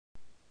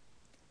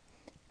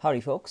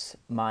Howdy, folks.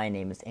 My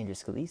name is Andrew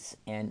Scalise,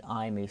 and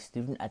I'm a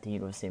student at the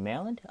University of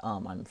Maryland.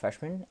 I'm a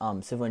freshman,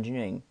 civil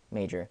engineering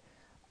major.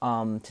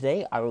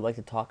 Today, I would like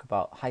to talk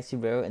about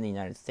high-speed rail in the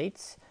United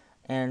States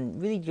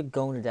and really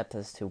go into depth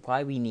as to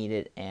why we need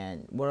it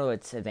and what are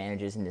its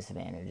advantages and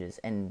disadvantages,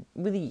 and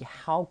really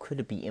how could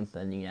it be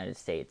implemented in the United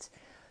States.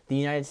 The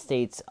United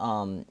States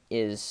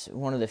is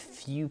one of the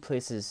few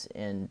places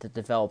in the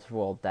developed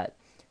world that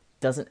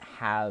doesn't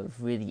have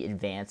really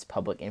advanced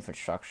public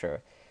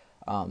infrastructure.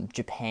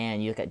 Japan,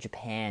 you look at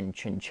Japan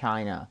and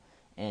China,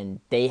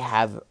 and they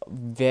have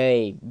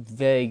very,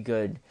 very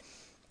good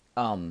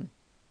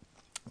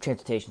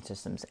transportation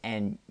systems.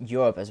 And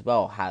Europe as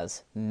well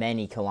has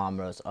many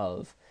kilometers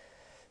of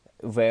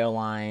rail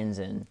lines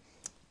and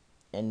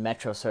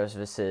metro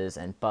services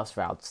and bus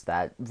routes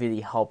that really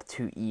help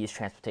to ease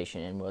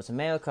transportation. And whereas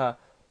America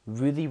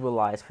really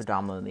relies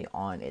predominantly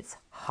on its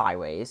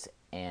highways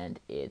and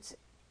its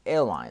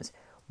airlines,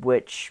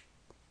 which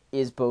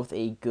is both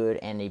a good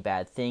and a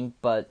bad thing.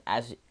 But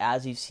as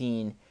you've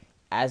seen,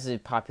 as the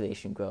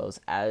population grows,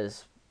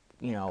 as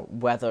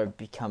weather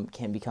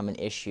can become an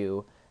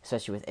issue,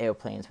 especially with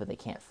airplanes where they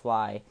can't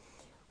fly.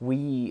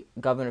 We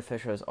government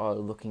officials are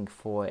looking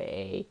for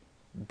a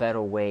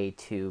better way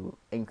to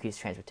increase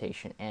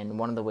transportation, and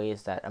one of the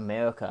ways that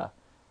America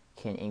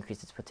can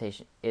increase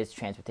its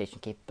transportation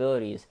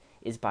capabilities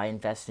is by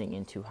investing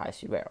into high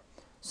speed rail.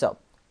 So,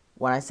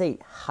 when I say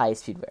high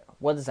speed rail,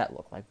 what does that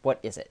look like? What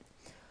is it?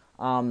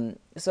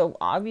 So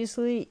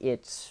obviously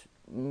it's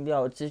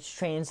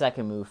trains that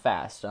can move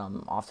fast,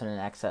 often in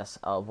excess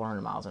of 100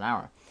 miles an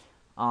hour.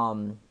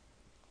 Um,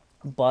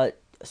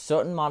 but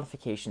certain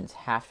modifications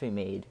have to be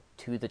made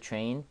to the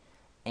train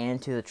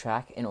and to the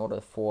track in order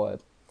for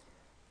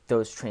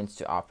those trains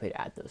to operate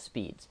at those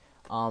speeds.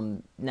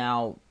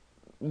 Now,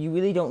 you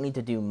really don't need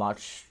to do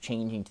much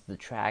changing to the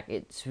track.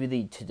 It's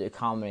really to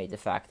accommodate the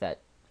fact that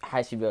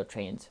high-speed rail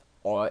trains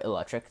are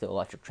electric. They're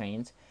electric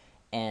trains,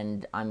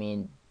 and I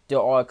mean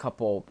there are a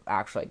couple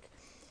actual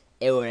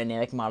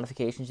aerodynamic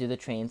modifications to the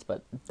trains,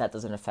 but that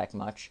doesn't affect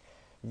much.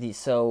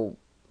 So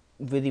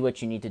really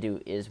what you need to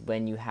do is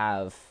when you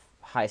have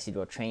high-speed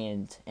rail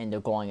trains and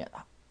they're going at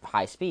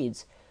high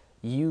speeds,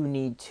 you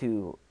need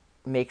to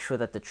make sure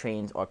that the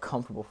trains are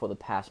comfortable for the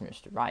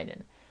passengers to ride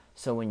in.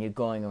 So when you're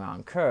going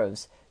around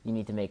curves, you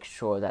need to make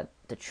sure that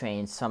the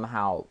train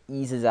somehow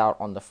eases out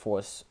on the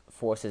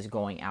forces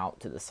going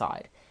out to the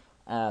side.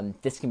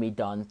 This can be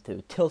done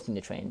through tilting the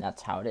train.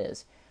 That's how it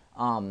is.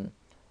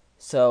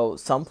 So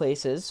some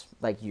places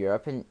like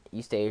Europe and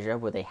East Asia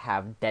where they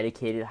have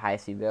dedicated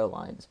high-speed rail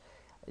lines,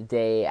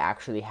 they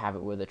actually have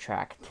it where the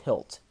track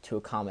tilts to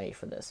accommodate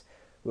for this.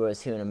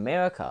 Whereas here in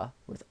America,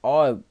 with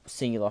our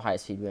singular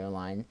high-speed rail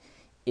line,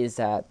 is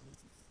that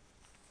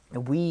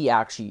we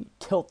actually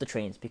tilt the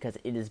trains because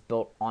it is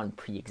built on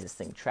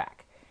pre-existing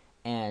track.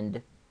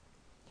 And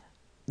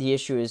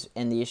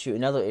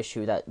another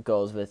issue that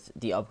goes with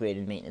the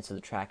upgraded maintenance of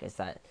the track is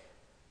that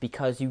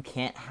because you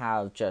can't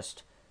have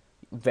just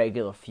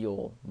regular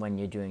fuel when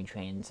you're doing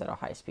trains that are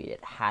high speed,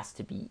 it has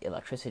to be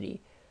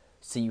electricity.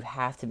 So you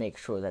have to make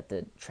sure that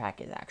the track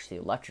is actually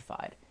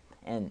electrified.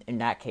 And in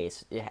that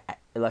case,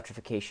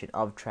 electrification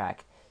of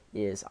track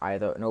is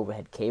either an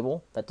overhead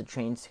cable that the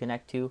trains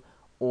connect to,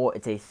 or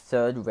it's a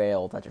third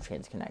rail that the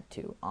trains connect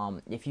to.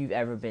 If you've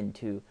ever been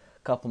to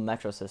a couple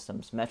metro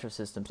systems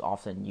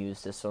often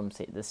use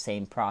the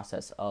same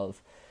process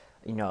of,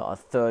 a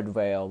third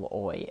rail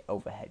or a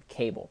overhead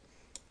cable.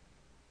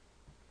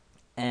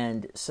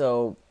 And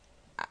so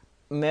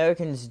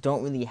Americans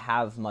don't really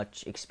have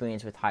much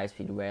experience with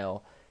high-speed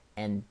rail,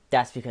 and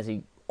that's because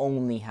we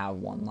only have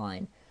one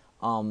line.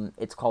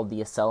 It's called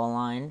the Acela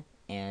line,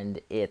 and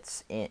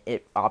it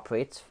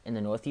operates in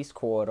the Northeast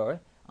Corridor,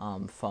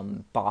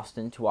 from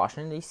Boston to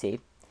Washington D.C.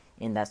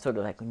 in that sort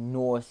of like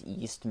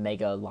northeast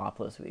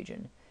megalopolis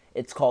region.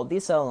 It's called the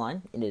Acela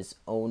line. It is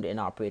owned and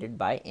operated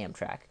by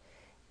Amtrak,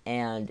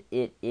 and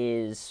it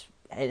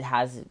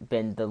has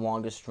been the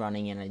longest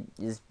running and it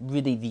is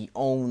really the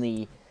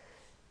only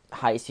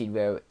high-speed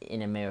rail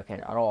in America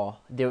at all.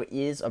 There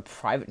is a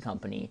private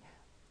company.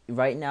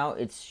 Right now,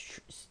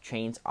 its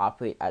trains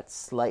operate at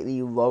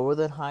slightly lower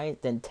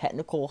than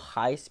technical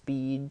high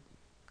speeds,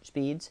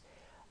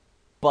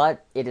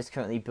 but it is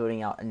currently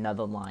building out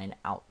another line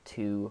out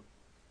the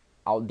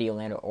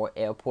Orlando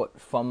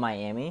airport from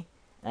Miami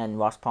and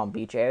West Palm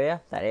Beach area.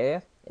 That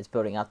area is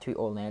building out to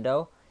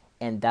Orlando,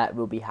 and that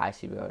will be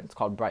high-speed rail. It's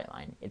called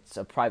Brightline. It's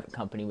a private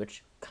company,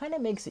 which kind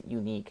of makes it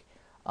unique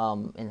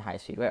in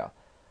high-speed rail.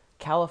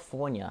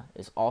 California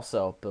is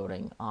also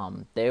building.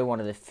 They're one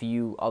of the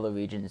few other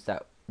regions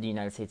that the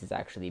United States is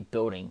actually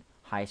building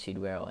high-speed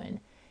rail in.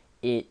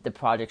 The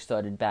project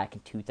started back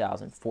in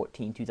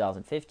 2014,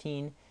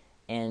 2015,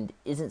 and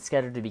isn't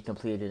scheduled to be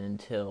completed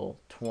until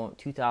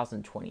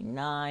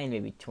 2029,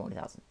 maybe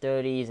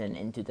 2030s, and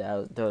into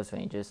those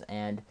ranges.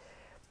 And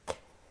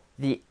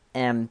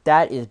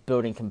that is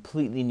building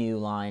completely new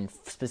line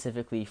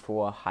specifically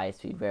for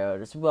high-speed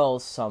railroad, as well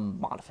as some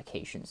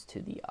modifications to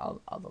the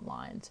other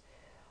lines.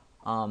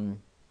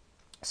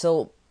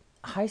 So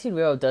high-speed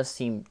rail does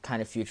seem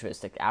kind of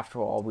futuristic. After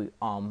all, we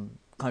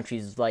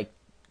countries like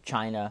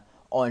China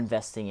are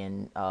investing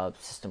in a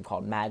system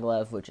called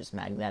maglev, which is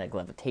magnetic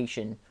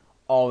levitation.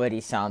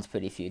 Already sounds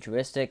pretty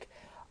futuristic.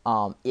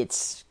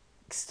 It's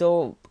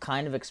still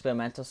kind of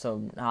experimental,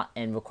 so not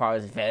and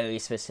requires very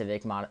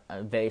specific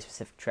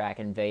track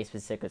and very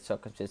specific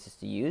circumstances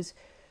to use,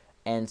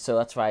 and so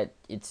that's why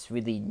it's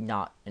really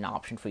not an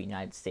option for the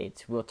United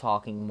States. We're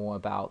talking more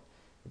about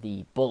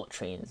the bullet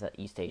trains that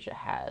East Asia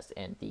has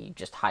and the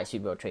just high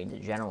speed rail trains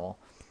in general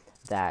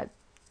that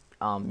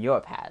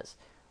Europe has,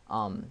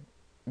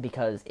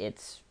 because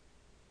it's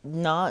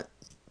not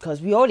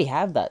because we already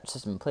have that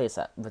system in place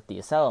with the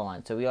Acela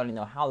line, so we already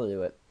know how to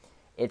do it.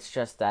 It's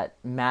just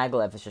that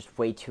maglev is just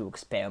way too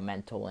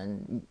experimental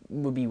and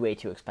would be way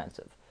too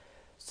expensive.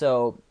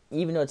 So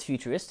even though it's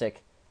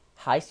futuristic,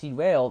 high speed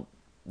rail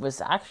was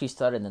actually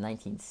started in the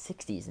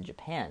 1960s in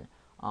Japan.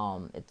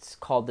 It's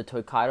called the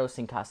Tokaido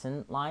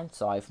Shinkansen line.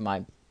 Sorry if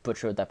I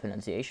butchered that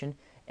pronunciation.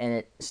 And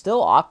it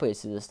still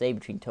operates to this day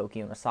between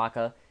Tokyo and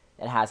Osaka.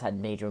 It has had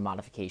major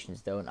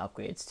modifications, though, and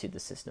upgrades to the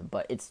system,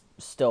 but it's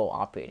still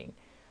operating.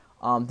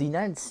 The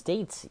United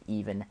States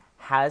even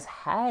has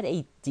had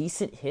a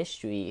decent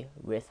history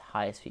with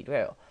high speed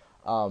rail.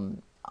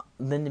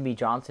 Lyndon B.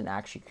 Johnson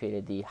actually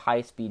created the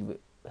High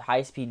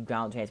Speed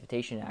Ground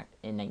Transportation Act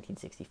in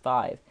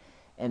 1965,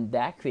 and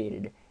that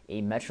created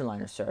a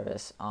Metroliner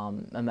service. A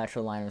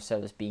Metroliner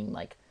service being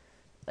like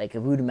a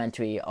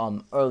rudimentary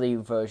early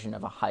version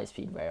of a high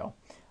speed rail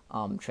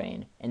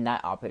train, and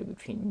that operated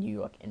between New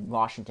York and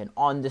Washington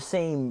on the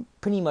same,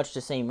 pretty much the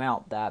same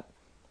route that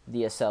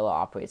the Acela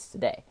operates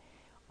today.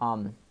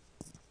 Um,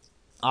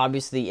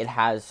 Obviously, it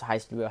has high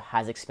speed rail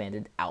has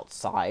expanded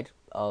outside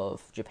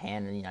of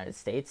Japan and the United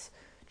States.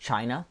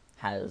 China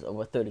has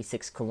over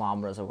 36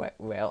 kilometers of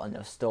rail, and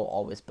they're still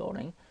always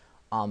building.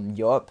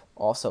 Europe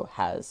also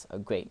has a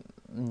great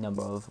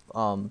number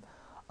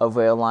of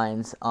rail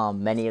lines.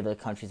 Many of the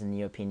countries in the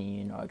European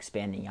Union are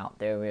expanding out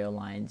their rail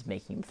lines,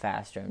 making them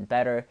faster and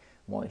better,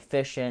 more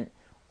efficient,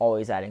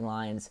 always adding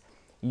lines.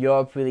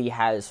 Europe really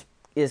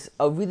is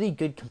a really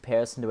good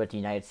comparison to what the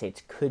United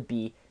States could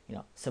be.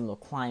 Similar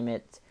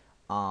climate,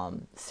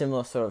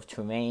 similar sort of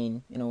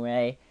terrain in a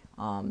way.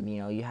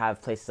 You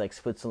have places like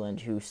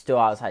Switzerland who still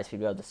has high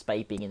speed rail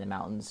despite being in the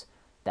mountains.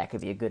 That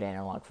could be a good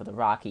analog for the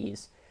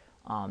Rockies.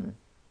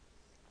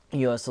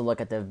 You also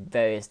look at the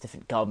various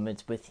different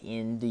governments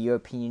within the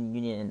European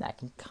Union, and that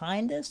can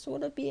kind of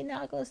sort of be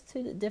analogous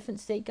to the different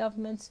state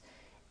governments,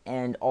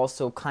 and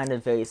also kind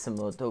of very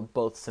similar, though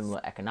both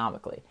similar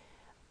economically.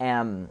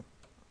 And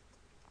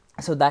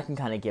so that can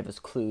kind of give us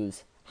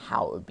clues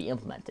how it would be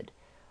implemented.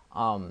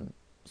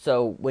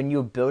 So when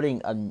you're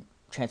building a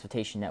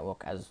transportation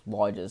network as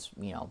large as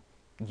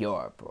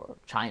Europe or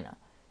China,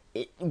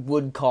 it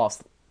would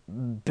cost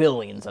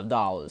billions of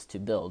dollars to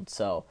build.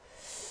 So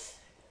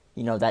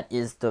that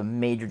is the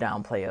major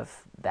downplay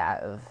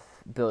of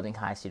building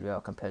high speed rail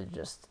compared to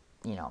just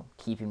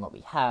keeping what we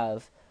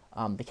have.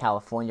 The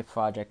California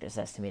project is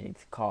estimated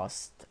to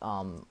cost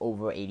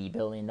over $80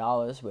 billion,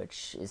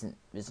 which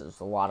is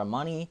a lot of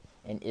money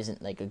and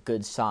isn't like a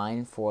good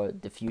sign for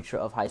the future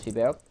of high speed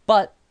rail.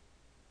 But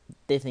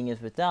the thing is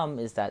with them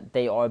is that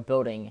they are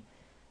building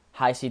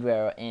high speed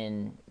rail,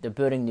 and they're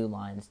building new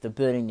lines, they're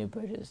building new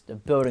bridges, they're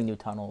building new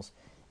tunnels,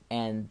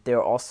 and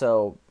they're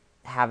also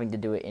having to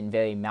do it in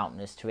very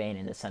mountainous terrain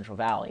in the Central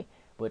Valley,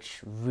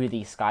 which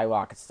really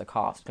skyrockets the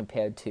cost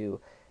compared to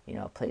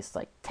a place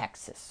like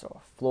Texas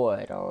or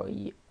Florida or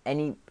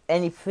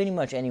any pretty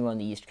much anywhere on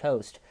the East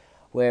Coast,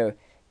 where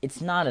it's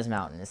not as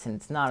mountainous and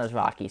it's not as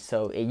rocky.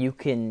 So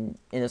and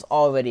there's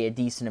already a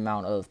decent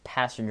amount of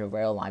passenger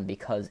rail line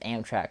because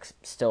Amtrak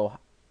still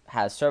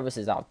has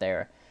services out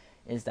there.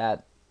 Is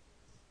that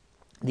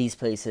these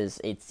places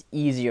it's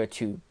easier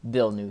to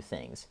build new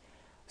things.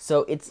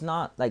 So it's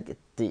not like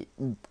the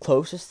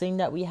closest thing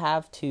that we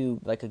have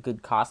to like a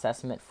good cost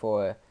estimate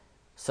for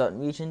certain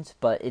regions,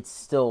 but it's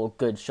still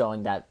good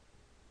showing that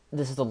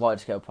this is a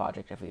large scale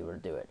project if we were to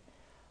do it.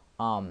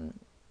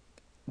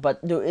 But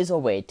there is a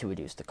way to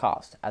reduce the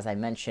cost. As I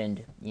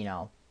mentioned,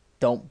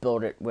 don't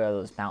build it where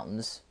there's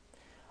mountains,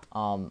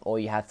 or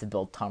you have to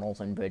build tunnels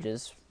and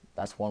bridges.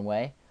 That's one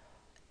way.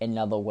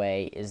 Another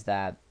way is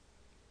that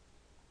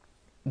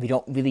we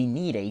don't really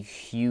need a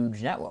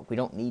huge network. We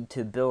don't need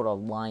to build a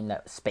line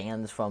that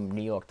spans from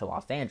New York to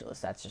Los Angeles.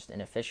 That's just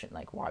inefficient.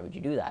 Like, why would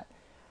you do that?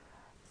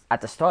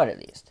 At the start, at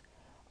least.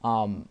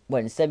 What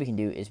instead we can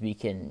do is we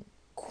can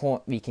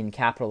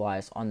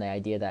capitalize on the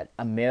idea that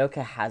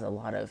America has a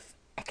lot of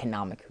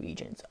economic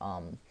regions.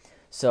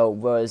 So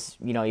whereas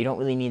you don't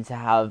really need to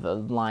have a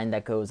line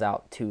that goes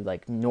out to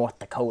like North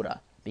Dakota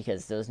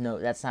because that's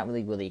not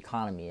really where the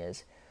economy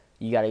is.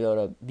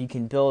 You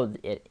can build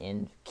it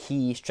in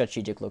key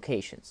strategic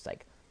locations,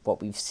 like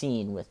what we've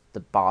seen with the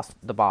Bosch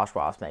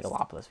Ross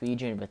megalopolis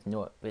region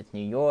with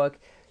New York.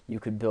 You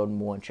could build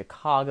more in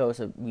Chicago, it's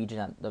a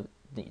region that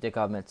the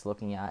government's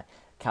looking at.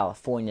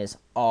 California's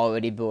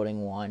already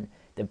building one.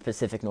 The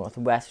Pacific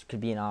Northwest could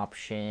be an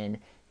option.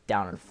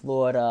 Down in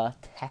Florida,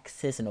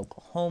 Texas, and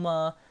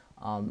Oklahoma.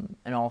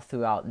 and all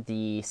throughout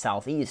the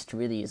southeast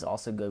really is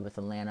also good with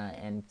Atlanta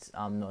and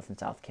North and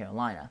South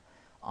Carolina.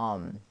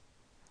 Um,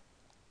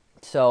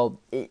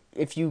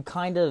 if you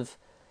kind of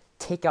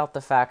take out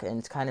the fact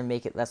and kind of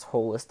make it less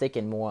holistic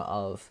and more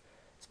of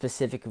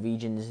specific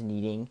regions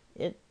needing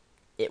it,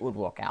 it would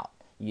work out.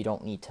 You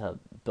don't need to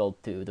build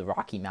through the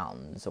Rocky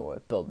Mountains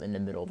or build in the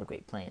middle of the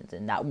Great Plains,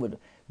 and that would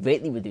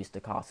greatly reduce the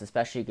cost,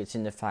 especially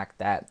considering the fact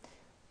that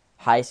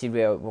high-speed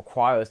rail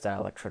requires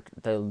the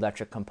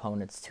electric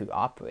components to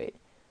operate.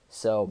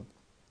 So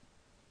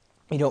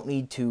you don't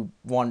need to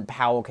run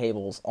power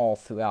cables all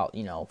throughout,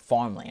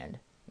 farmland.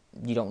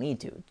 You don't need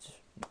to.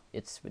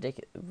 It's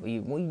ridiculous.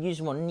 You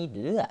just won't need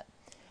to do that.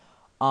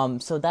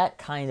 So that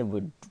kind of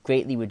would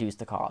greatly reduce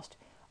the cost.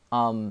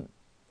 And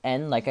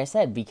like I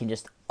said, we can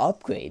just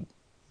upgrade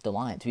the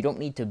lines. We don't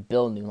need to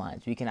build new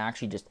lines. We can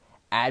actually just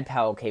add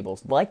power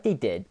cables like they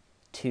did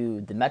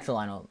to the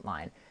Metroliner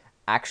line.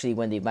 Actually,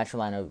 when the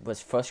Metroliner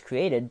was first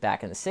created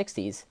back in the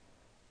 60s,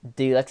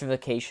 the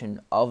electrification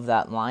of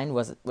that line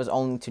was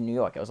only to New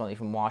York. It was only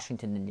from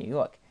Washington to New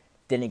York.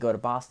 Didn't go to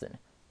Boston.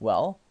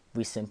 Well,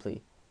 we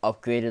simply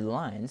upgraded the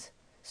lines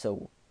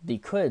so they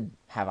could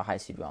have a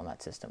high-speed rail on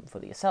that system for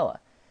the Acela.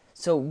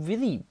 So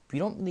really, we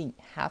don't really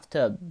have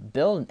to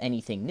build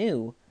anything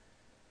new.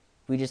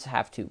 We just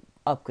have to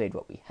upgrade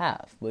what we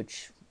have,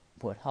 which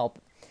would help.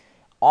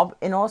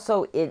 And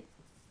also, it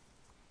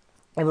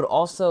would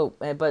also,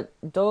 but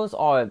those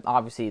are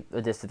obviously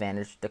a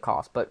disadvantage, the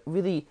cost. But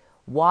really,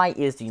 why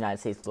is the United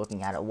States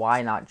looking at it?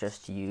 Why not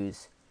just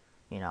use,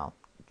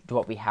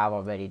 what we have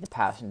already,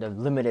 the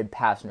limited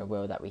passenger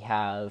rail that we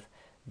have,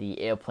 the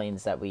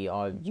airplanes that we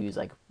are use,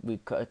 like we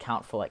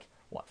account for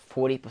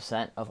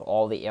 40% of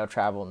all the air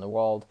travel in the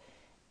world,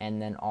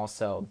 and then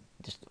also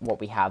just what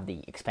we have,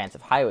 the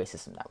expansive highway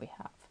system that we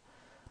have.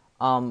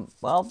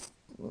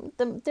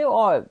 There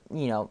are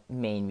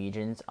main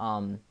regions.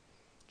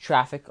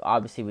 Traffic,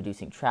 obviously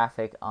reducing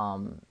traffic.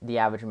 The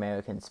average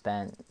American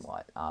spent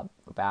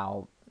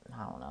about,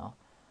 I don't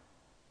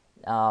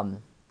know,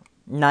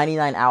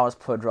 99 hours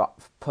per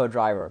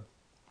driver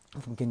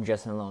from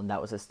congestion alone.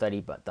 That was a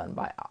study done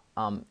by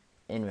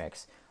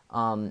INRIX.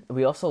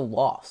 We also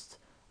lost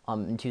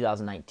in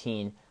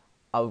 2019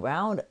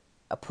 around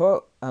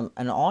and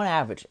on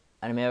average,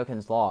 an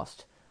Americans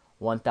lost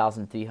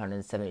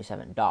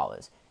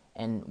 $1,377.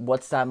 And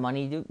what's that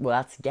money do? Well,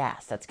 that's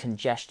gas. That's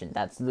congestion.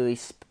 That's literally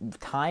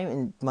time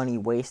and money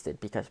wasted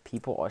because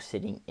people are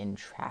sitting in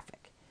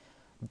traffic.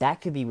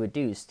 That could be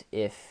reduced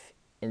if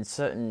in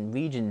certain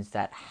regions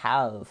that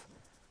have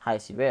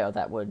high-speed rail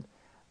that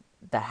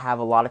have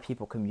a lot of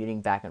people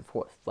commuting back and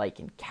forth, like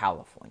in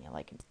California,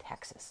 like in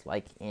Texas,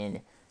 like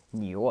in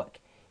New York,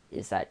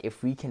 is that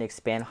if we can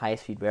expand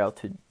high-speed rail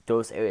to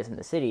those areas in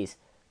the cities,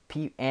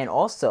 and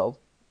also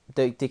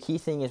the key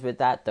thing is with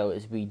that, though,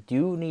 is we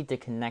do need to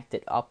connect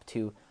it up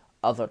to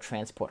other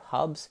transport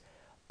hubs,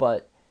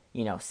 but,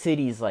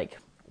 cities like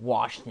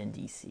Washington,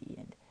 D.C.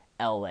 and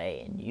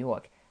L.A. and New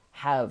York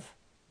have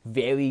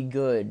very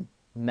good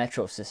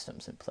metro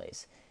systems in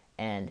place,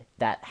 and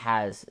that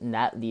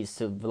leads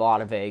to a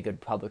lot of very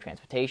good public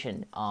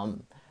transportation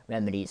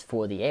remedies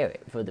for the area,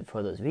 for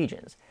those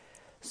regions.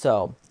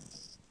 So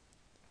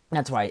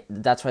that's why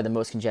the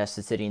most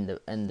congested city in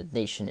the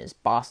nation is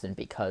Boston,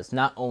 because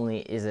not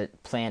only is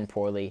it planned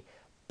poorly,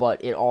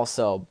 but it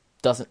also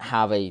doesn't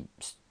have a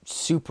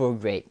super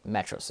great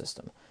metro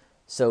system.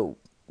 So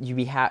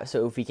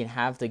if we can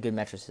have the good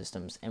metro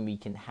systems and we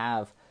can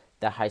have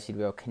the high-speed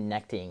rail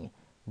connecting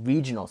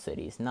regional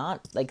cities,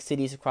 not like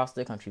cities across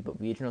the country, but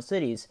regional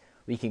cities,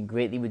 we can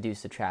greatly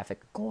reduce the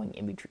traffic going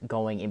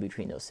in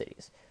between those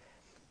cities.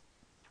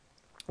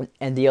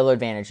 And the other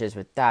advantages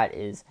with that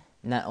is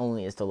not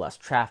only is there less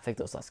traffic,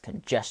 there's less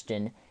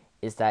congestion,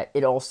 is that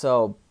it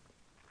also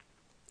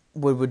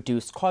would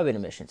reduce carbon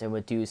emissions and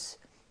reduce,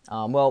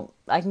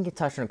 I can get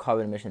touched on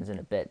carbon emissions in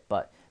a bit,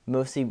 but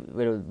mostly it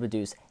would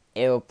reduce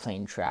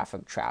airplane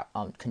traffic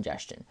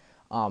congestion.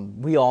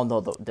 We all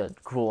know the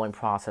grueling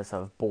process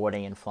of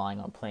boarding and flying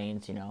on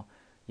planes.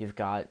 You've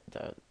got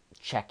the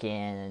check-in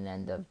and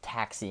then the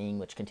taxiing,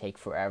 which can take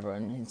forever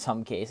in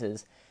some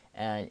cases.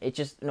 And it's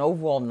just an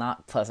overall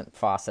not pleasant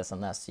process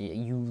unless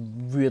you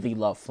really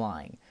love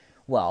flying.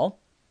 Well,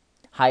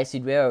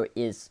 high-speed rail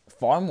is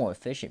far more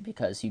efficient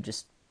because you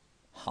just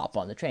hop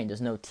on the train. There's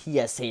no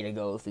TSA to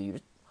go through. You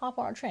just hop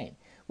on a train,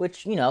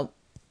 which,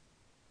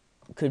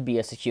 could be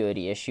a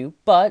security issue.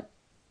 But,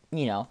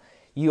 you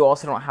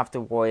also don't have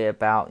to worry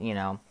about,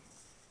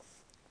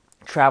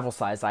 travel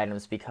size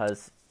items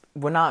because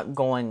we're not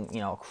going,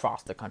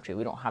 across the country.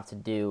 We don't have to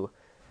do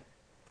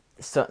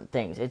certain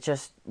things. It's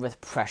just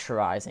with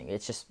pressurizing.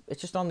 It's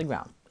just on the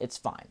ground. It's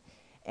fine.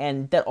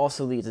 And that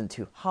also leads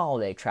into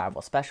holiday travel,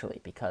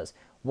 especially because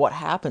what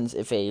happens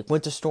if a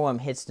winter storm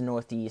hits the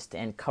Northeast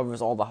and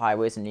covers all the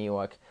highways in New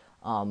York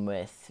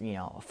with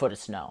a foot of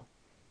snow?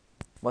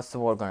 What's the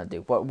world gonna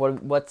do?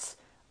 What's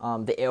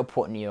the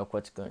airport in New York?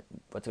 What's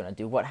gonna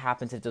do? What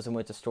happens if there's a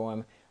winter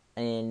storm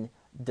in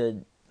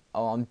the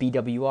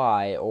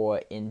BWI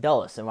or in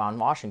Dulles around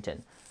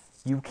Washington?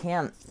 You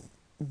can't.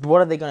 What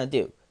are they gonna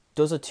do?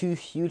 those are two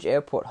huge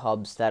airport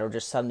hubs that are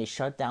just suddenly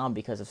shut down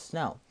because of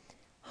snow.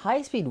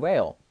 High-speed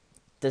rail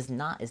is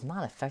not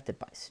affected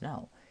by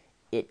snow.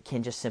 It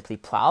can just simply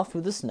plow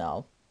through the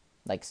snow,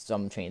 like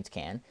some trains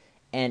can,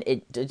 and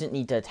it doesn't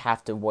need to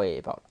have to worry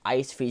about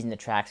ice freezing the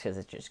tracks because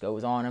it just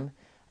goes on them,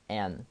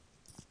 and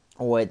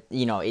or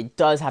it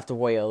does have to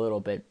worry a little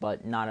bit,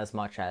 but not as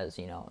much as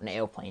an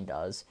airplane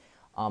does.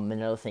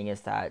 Another thing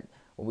is that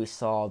we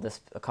saw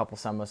this a couple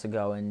summers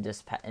ago, and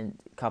in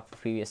a couple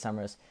previous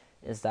summers,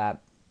 is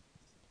that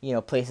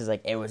places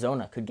like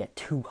Arizona could get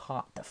too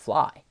hot to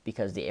fly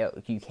because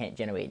you can't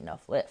generate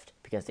enough lift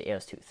because the air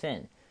is too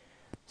thin.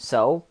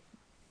 So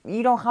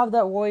you don't have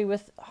that worry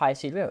with high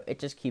speed rail. It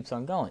just keeps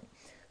on going.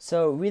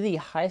 So really,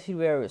 high speed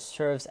rail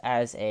serves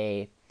as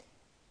a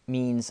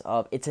means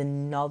of it's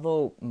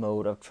another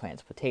mode of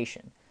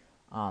transportation.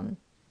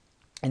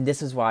 And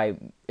this is why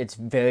it's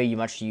very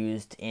much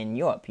used in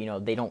Europe.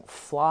 They don't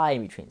fly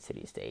between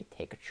cities; they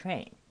take a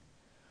train.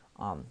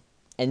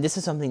 And this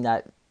is something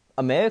that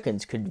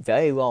Americans could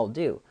very well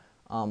do.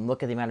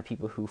 Look at the amount of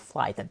people who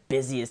fly. The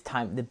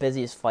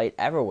busiest flight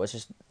ever was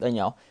just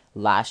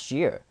last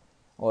year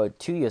or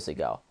 2 years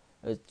ago.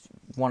 It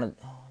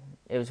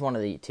was one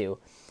of the two,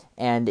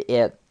 and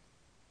it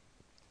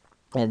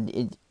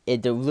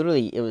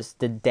was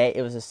the day.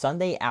 It was a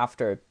Sunday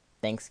after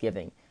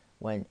Thanksgiving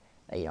when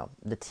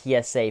the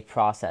TSA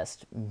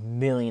processed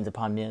millions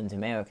upon millions of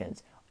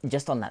Americans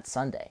just on that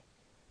Sunday.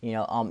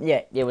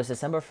 It was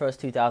December 1st,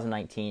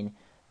 2019.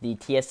 The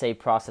TSA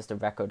processed a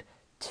record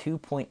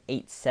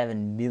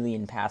 2.87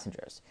 million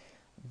passengers.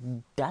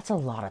 That's a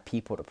lot of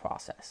people to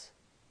process.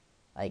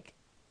 Like,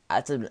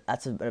 that's an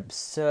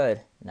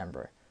absurd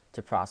number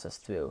to process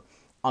through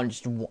on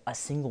just a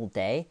single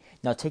day.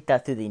 Now take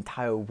that through the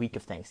entire week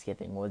of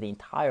Thanksgiving or the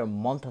entire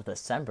month of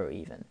December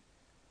even.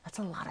 That's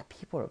a lot of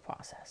people to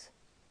process.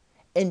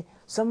 And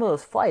some of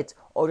those flights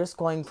are just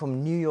going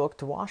from New York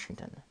to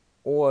Washington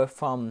or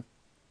from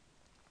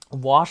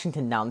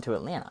Washington down to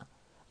Atlanta.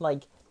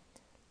 Like,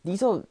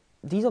 these are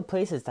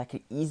places that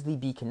could easily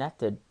be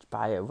connected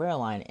by a rail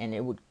line, and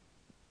it would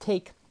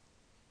take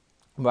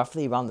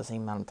roughly around the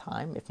same amount of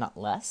time, if not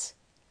less.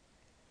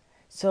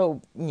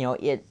 So,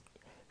 it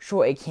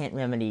can't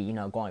remedy,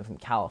 going from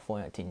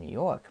California to New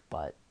York,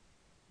 but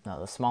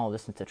the small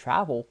distance to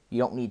travel, you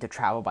don't need to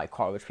travel by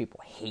car, which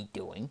people hate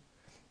doing.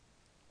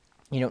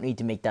 You don't need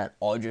to make that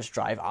arduous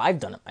drive.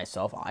 I've done it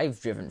myself. I've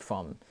driven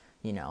from,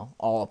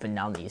 all up and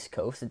down the East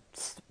Coast.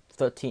 It's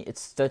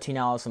 13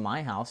 hours from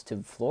my house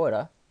to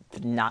Florida.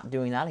 Not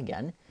doing that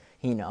again.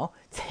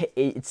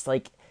 It's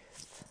like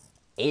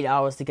 8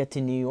 hours to get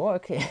to New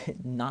York.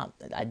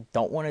 I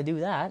don't want to do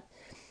that.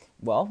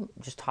 Well,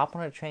 just hop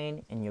on a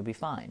train and you'll be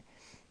fine.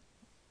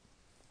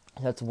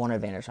 That's one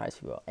advantage I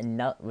see, and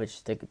not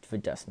which for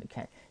Justin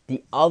can.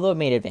 The other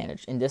main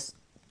advantage, and this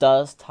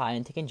does tie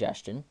into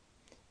congestion,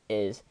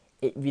 is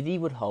it really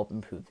would help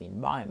improve the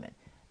environment.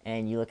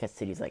 And you look at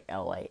cities like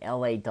LA.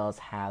 LA does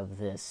have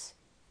this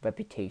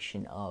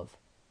reputation of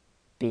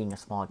being a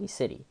smoggy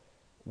city.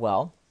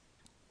 Well,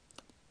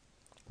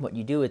 what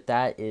you do with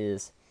that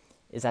is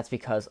that's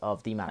because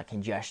of the amount of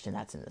congestion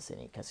that's in the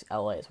city. Because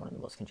LA is one of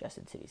the most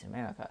congested cities in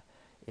America.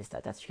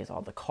 That's because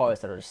all the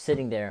cars that are just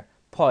sitting there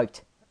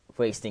parked,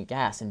 wasting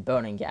gas and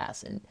burning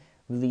gas and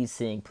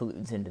releasing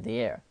pollutants into the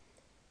air.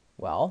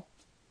 Well,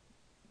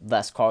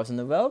 less cars on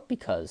the road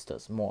because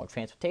there's more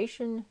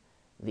transportation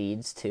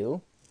leads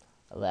to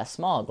less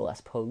smog,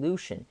 less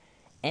pollution.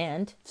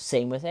 And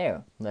same with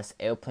air. Less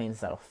airplanes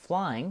that are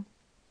flying,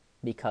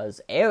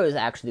 because air is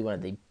actually one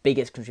of the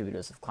biggest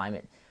contributors of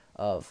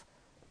of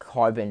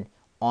carbon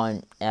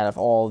out of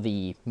all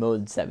the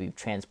modes that we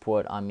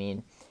transport. I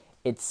mean,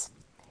 it's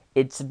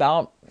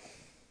one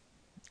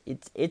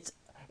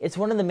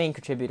of the main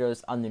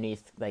contributors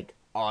underneath like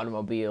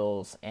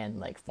automobiles and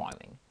like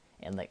farming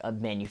and like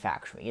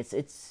manufacturing.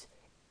 It's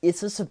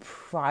a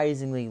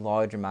surprisingly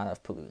large amount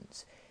of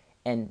pollutants.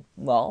 And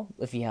well,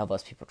 if you have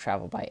less people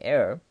travel by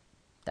air,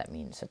 that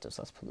means that there's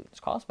less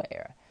pollutants caused by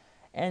air.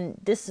 And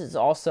this is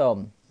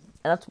also,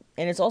 and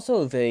it's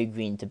also very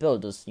green to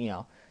build.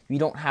 You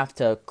don't have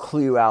to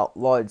clear out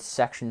large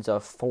sections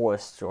of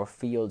forests or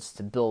fields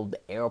to build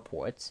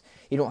airports.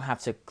 You don't have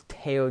to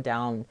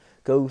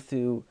go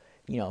through,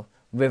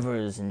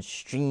 rivers and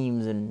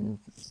streams and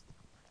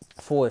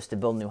forests to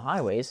build new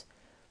highways.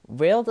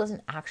 Rail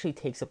doesn't actually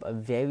takes up a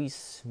very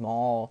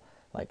small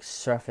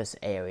surface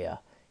area.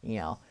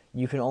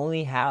 You can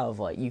only have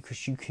you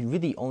could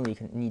really only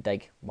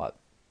need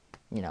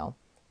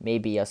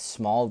maybe a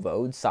small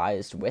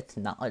road-sized width,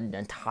 not an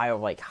entire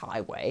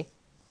highway.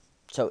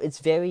 So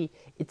it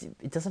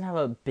doesn't have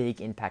a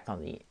big impact on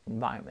the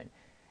environment.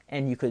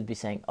 And you could be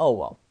saying, oh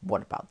well,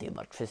 what about the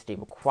electricity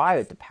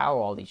required to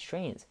power all these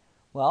trains?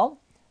 Well,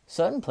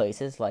 certain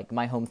places like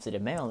my home state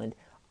of Maryland,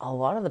 a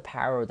lot of the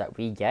power that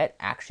we get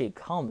actually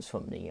comes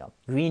from the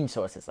green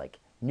sources like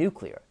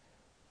nuclear,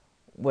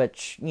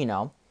 which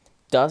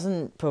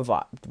doesn't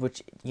provide,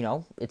 which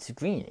it's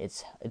green,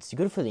 it's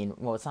good for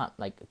it's not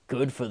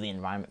good for the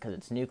environment because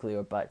it's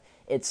nuclear, but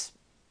it's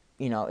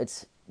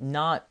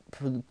not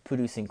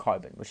producing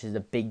carbon, which is a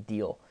big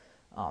deal.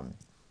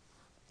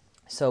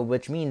 So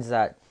which means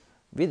that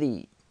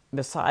really,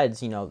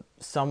 besides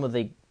some of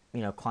the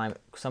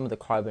some of the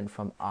carbon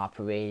from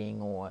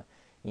operating, or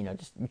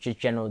just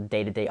general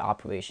day-to-day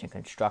operation,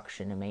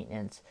 construction, and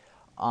maintenance,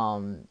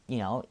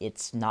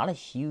 it's not a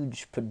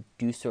huge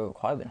producer of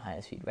carbon,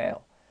 high-speed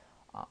rail.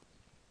 Uh,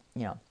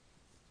 you know,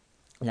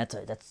 and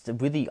that's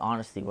really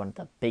honestly one of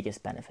the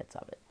biggest benefits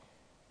of it.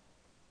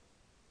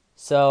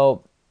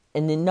 So,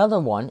 and another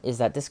one is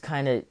that this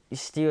kind of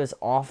steers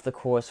off the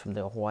course from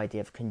the whole idea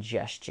of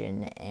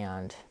congestion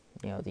and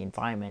the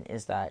environment.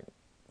 Is that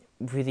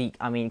really,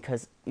 I mean,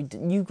 because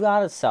you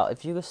gotta sell,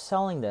 if you're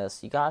selling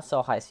this, you gotta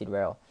sell high speed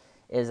rail.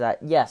 Is that,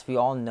 yes, we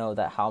all know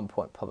that how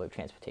important public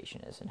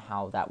transportation is and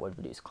how that would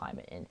reduce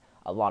climate, and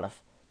a lot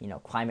of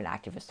climate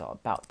activists are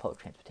about public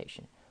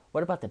transportation.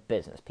 What about the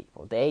business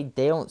people? They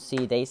don't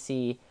see, they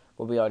see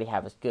what we already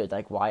have is good.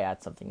 Like, why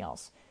add something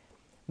else?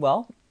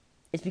 Well,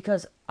 it's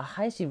because a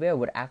high-speed rail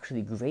would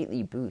actually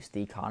greatly boost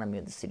the economy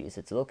of the cities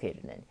it's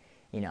located in.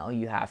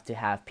 You have to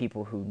have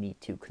people who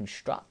need to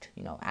construct,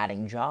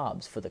 adding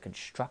jobs for the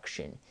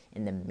construction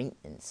and the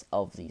maintenance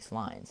of these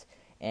lines,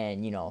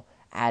 and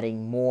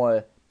adding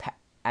more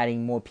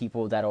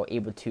people that are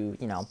able to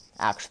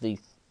actually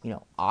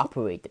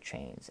operate the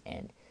trains,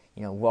 and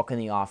work in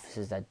the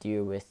offices that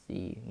deal with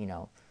the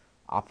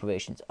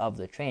operations of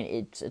the train.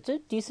 It's a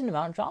decent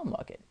amount of job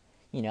market.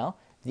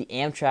 The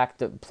Amtrak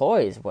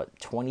deploys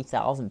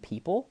 20,000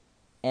 people,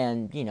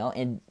 and you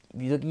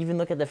even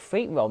look at the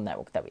freight rail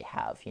network that we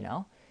have.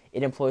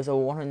 It employs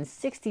over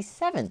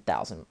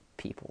 167,000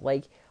 people.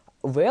 Like,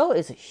 rail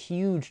is a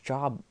huge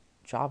job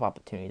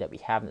opportunity that we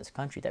have in this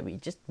country that we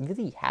just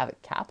really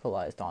haven't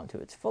capitalized on to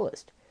its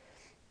fullest.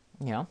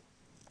 You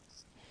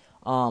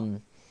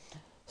know,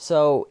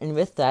 so, and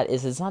with that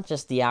is, it's not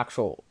just the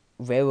actual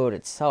railroad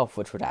itself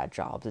which would add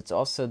jobs. It's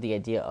also the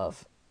idea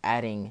of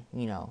adding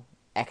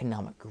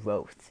economic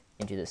growth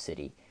into the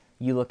city.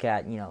 You look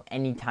at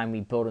anytime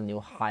we build a new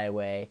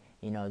highway,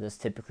 there's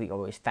typically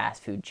always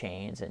fast food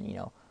chains, and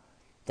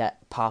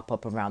that pop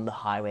up around the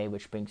highway,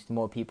 which brings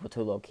more people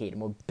to locate,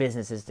 more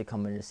businesses to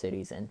come into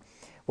cities. And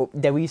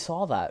that we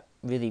saw that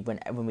really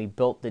when we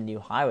built the new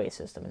highway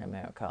system in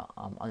America,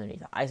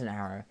 underneath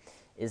Eisenhower,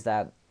 is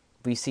that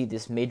we see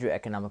this major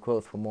economic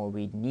growth for more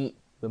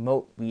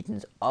remote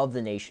regions of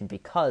the nation,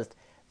 because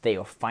they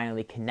are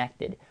finally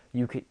connected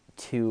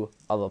to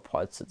other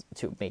parts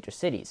to major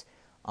cities.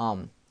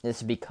 This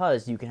is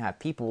because you can have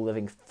people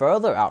living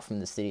further out from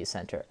the city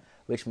center,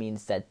 which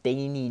means that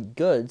they need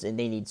goods and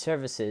they need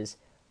services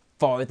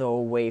farther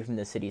away from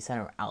the city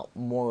center, out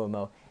more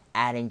remote,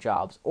 adding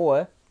jobs.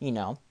 Or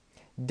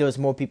there's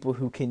more people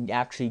who can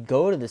actually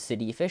go to the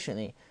city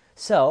efficiently.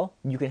 So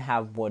you can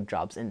have more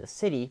jobs in the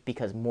city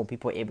because more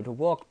people are able to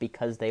work,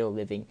 because they are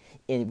living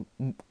in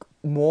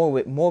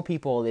more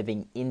people are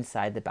living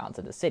inside the bounds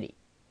of the city.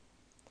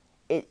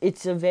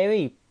 It's a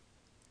very,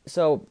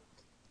 so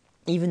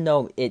even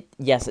though it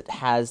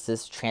has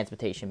this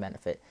transportation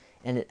benefit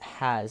and it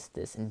has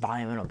this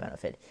environmental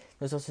benefit,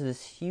 there's also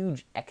this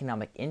huge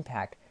economic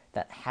impact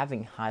that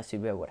having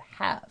high-speed rail would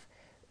have.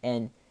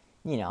 And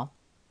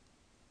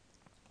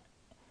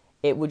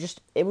it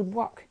would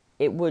work.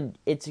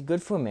 It's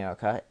good for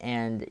America,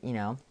 and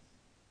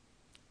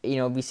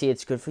we see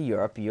it's good for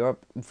Europe.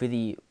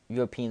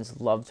 Europeans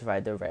love to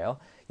ride the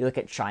rail. You look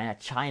at China.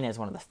 China is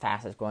one of the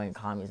fastest growing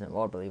economies in the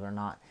world, believe it or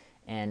not.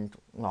 And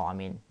well, I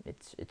mean,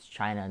 it's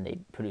China, and they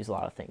produce a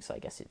lot of things, so I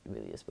guess it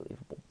really is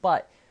believable.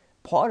 But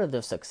part of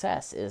their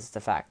success is the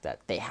fact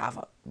that they have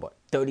a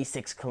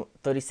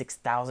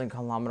 36,000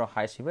 kilometer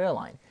high-speed rail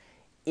line.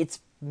 It's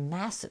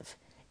massive,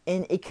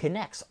 and it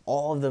connects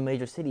all of the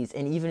major cities.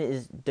 And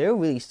even they're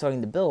really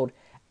starting to build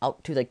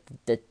out to like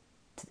the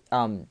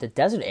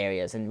desert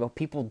areas and where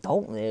people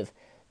don't live,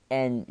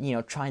 and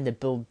trying to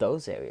build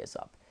those areas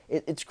up.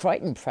 It's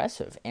quite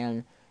impressive,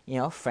 and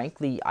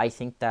frankly, I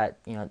think that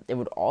it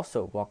would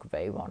also work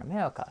very well in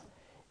America.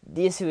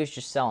 The issue is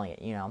just selling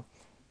it.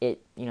 A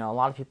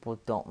lot of people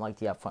don't like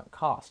the upfront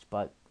cost,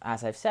 but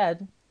as I've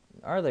said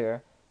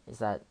earlier, is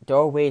that there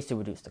are ways to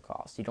reduce the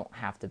cost. You don't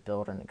have to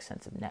build an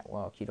extensive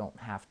network. You don't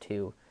have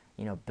to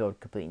build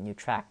completely new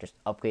track. Just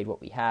upgrade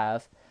what we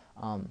have.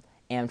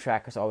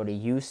 Amtrak is already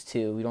used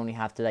to. We don't even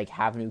have to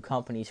have new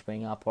companies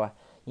spring up, or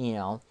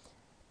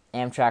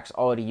Amtrak's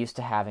already used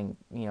to having,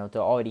 they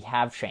already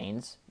have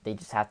trains. They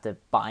just have to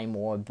buy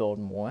more, build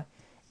more,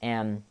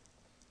 and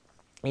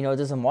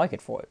there's a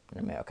market for it in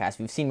America. As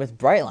we've seen with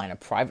Brightline, a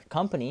private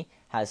company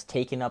has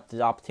taken up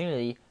the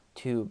opportunity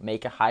to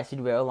make a high-speed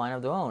rail line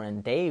of their own,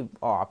 and they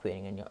are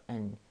operating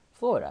in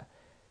Florida.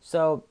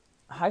 So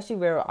high-speed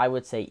rail, I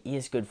would say,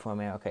 is good for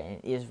America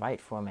and is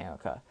right for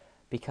America,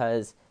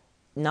 because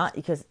not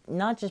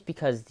just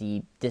because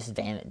the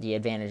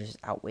advantages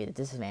outweigh the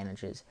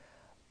disadvantages,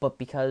 but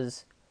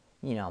because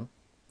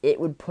it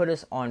would put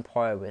us on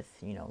par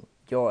with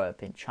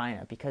Europe and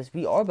China, because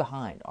we are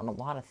behind on a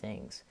lot of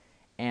things.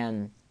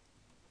 And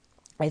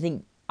I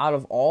think out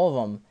of all of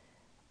them,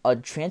 a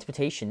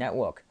transportation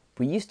network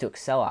we used to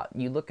excel at.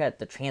 You look at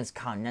the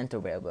Transcontinental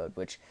Railroad,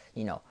 which,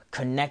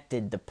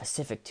 connected the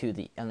Pacific to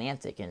the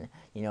Atlantic and,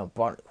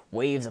 brought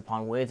waves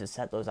upon waves of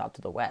settlers out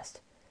to the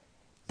West.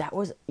 That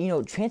was,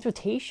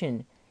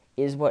 transportation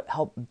is what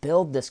helped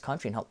build this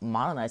country and help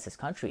modernize this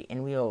country,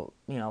 and we are,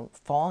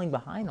 falling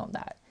behind on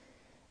that.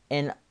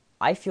 And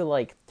I feel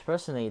like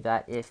personally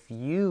that if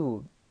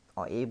you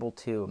are able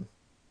to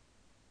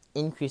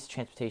increase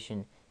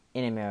transportation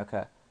in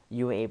America,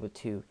 you are able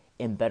to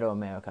embetter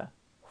America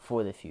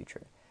for the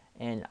future.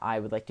 And I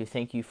would like to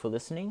thank you for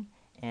listening,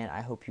 and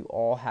I hope you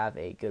all have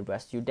a good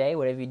rest of your day,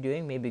 whatever you're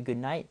doing, maybe a good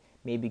night,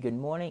 maybe good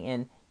morning,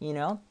 and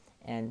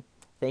and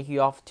thank you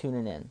all for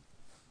tuning in.